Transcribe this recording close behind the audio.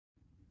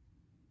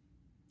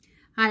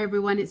Hi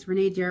everyone, it's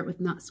Renee Jarrett with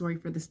Not Sorry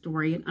for the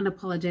Story, an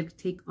unapologetic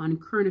take on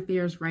current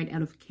affairs right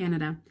out of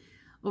Canada.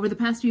 Over the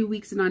past few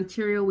weeks in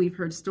Ontario, we've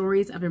heard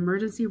stories of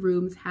emergency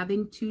rooms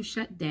having to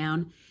shut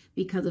down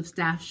because of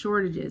staff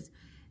shortages.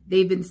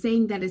 They've been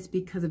saying that it's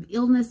because of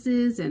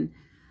illnesses and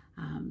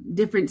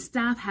different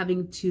staff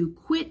having to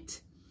quit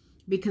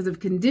because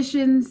of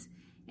conditions.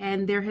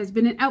 And there has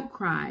been an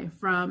outcry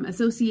from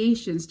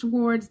associations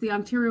towards the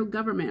Ontario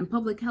government and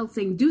public health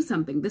saying, do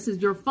something, this is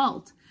your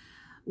fault.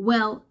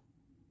 Well,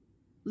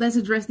 let's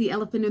address the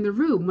elephant in the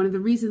room. One of the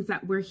reasons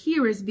that we're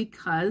here is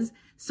because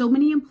so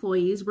many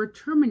employees were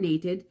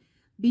terminated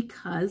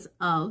because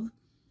of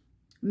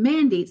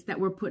mandates that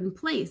were put in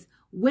place.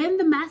 When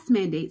the mask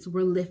mandates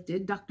were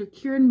lifted, Dr.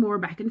 Kieran Moore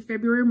back in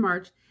February,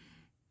 March,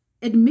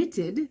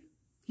 admitted,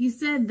 he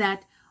said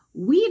that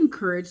we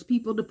encouraged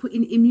people to put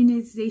in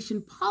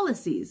immunization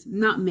policies,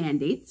 not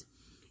mandates,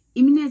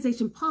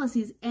 immunization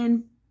policies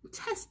and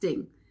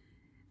testing.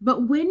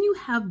 But when you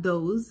have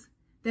those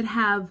that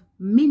have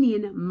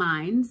minion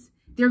minds,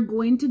 they're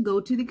going to go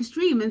to the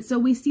extreme. And so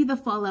we see the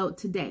fallout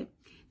today.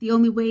 The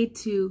only way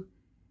to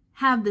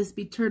have this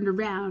be turned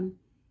around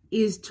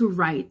is to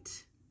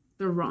right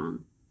the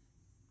wrong.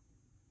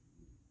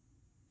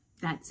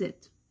 That's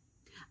it.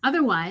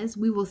 Otherwise,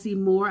 we will see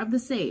more of the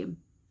same.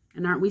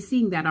 And aren't we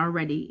seeing that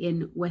already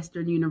in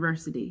Western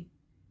University?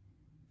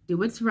 Do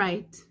what's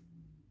right,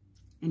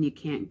 and you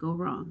can't go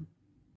wrong.